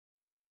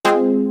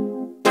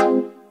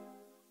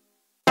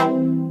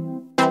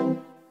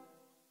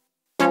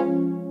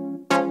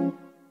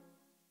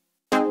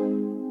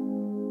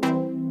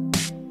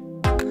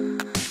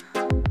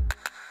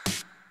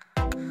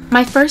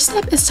My first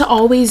step is to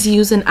always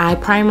use an eye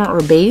primer or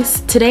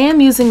base. Today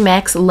I'm using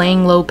MAC's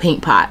Layin Low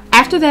paint pot.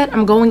 After that,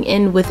 I'm going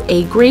in with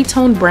a gray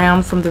tone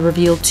brown from the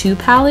Reveal 2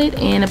 palette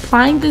and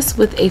applying this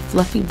with a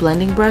fluffy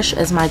blending brush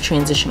as my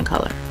transition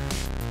color.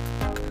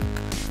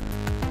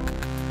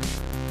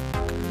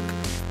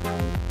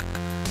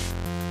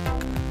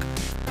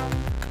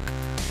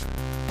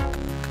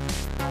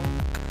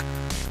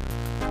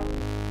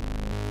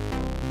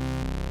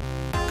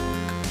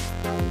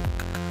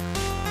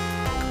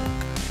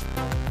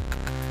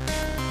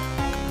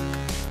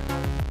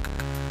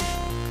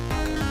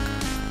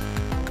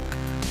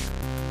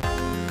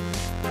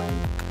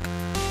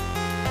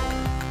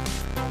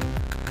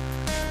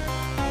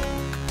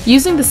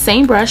 Using the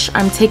same brush,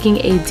 I'm taking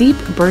a deep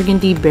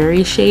burgundy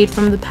berry shade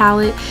from the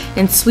palette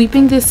and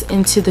sweeping this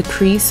into the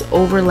crease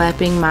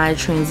overlapping my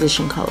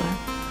transition color.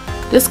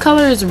 This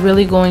color is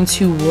really going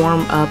to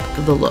warm up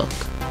the look.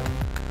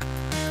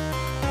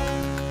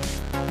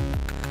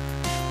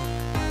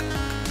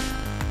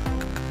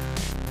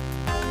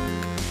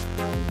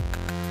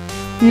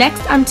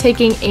 Next, I'm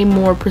taking a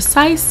more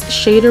precise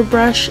shader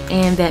brush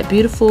and that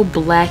beautiful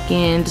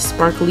blackened,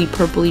 sparkly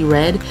purpley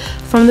red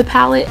from the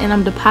palette, and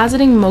I'm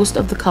depositing most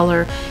of the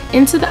color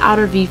into the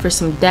outer V for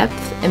some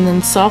depth and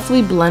then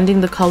softly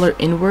blending the color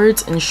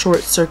inwards in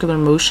short circular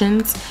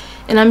motions.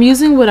 And I'm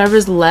using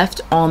whatever's left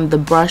on the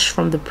brush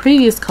from the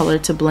previous color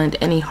to blend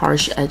any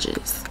harsh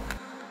edges.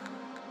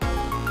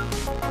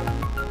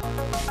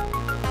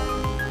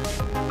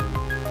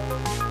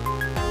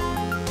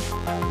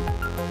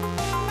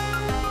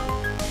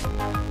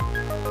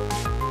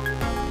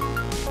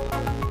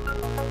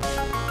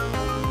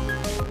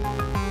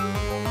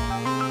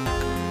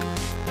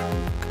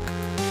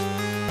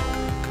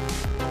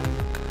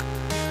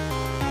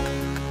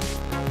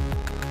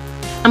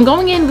 I'm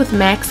going in with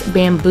MAC's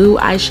Bamboo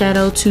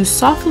eyeshadow to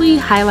softly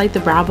highlight the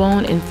brow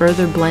bone and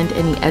further blend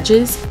any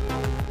edges.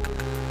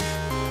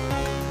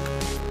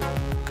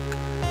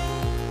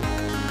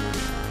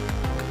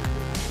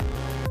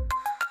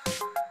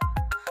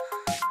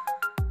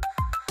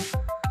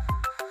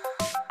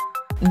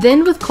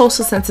 Then with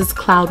Coastal Scents'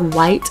 Cloud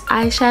White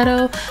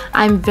eyeshadow,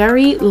 I'm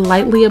very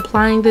lightly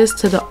applying this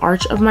to the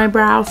arch of my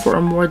brow for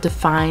a more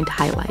defined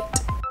highlight.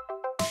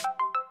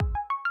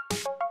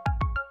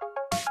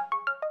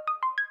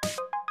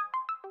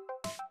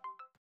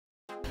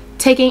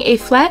 Taking a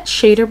flat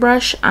shader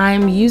brush,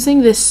 I'm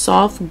using this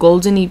soft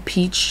goldeny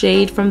peach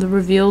shade from the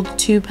Reveal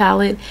 2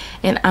 palette,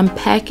 and I'm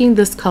packing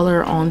this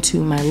color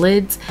onto my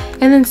lids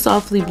and then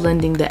softly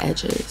blending the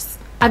edges.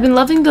 I've been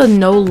loving the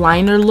no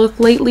liner look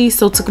lately,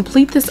 so to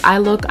complete this eye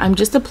look, I'm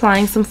just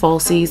applying some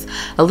falsies,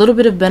 a little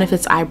bit of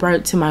Benefit's eyebrow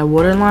to my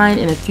waterline,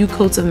 and a few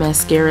coats of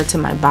mascara to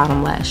my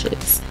bottom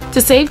lashes. To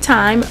save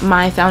time,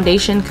 my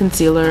foundation,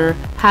 concealer,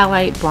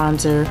 highlight,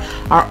 bronzer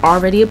are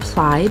already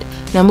applied.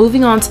 Now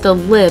moving on to the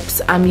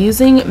lips, I'm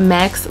using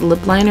MAC's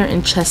lip liner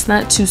in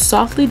Chestnut to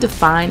softly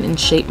define and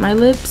shape my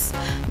lips.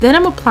 Then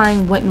I'm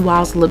applying Wet n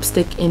Wild's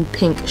lipstick in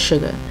Pink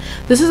Sugar.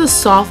 This is a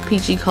soft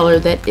peachy color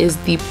that is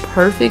the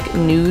perfect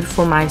nude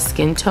for my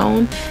skin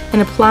tone,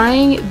 and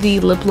applying the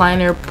lip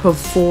liner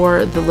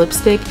before the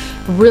lipstick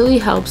really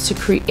helps to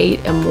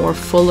create a more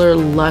fuller,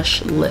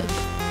 lush lip.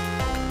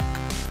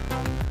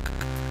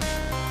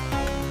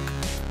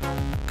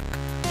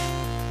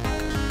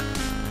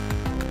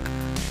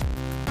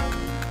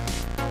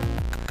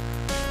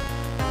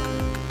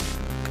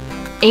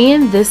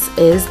 And this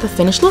is the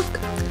finished look.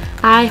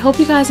 I hope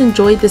you guys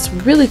enjoyed this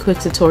really quick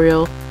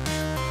tutorial.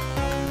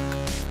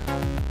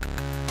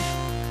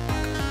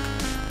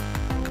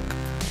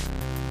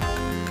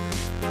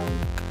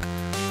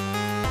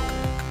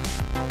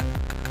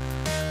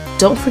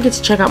 Don't forget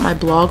to check out my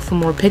blog for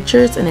more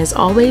pictures, and as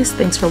always,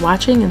 thanks for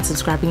watching and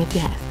subscribing if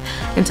you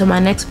have. Until my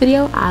next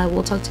video, I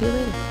will talk to you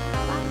later.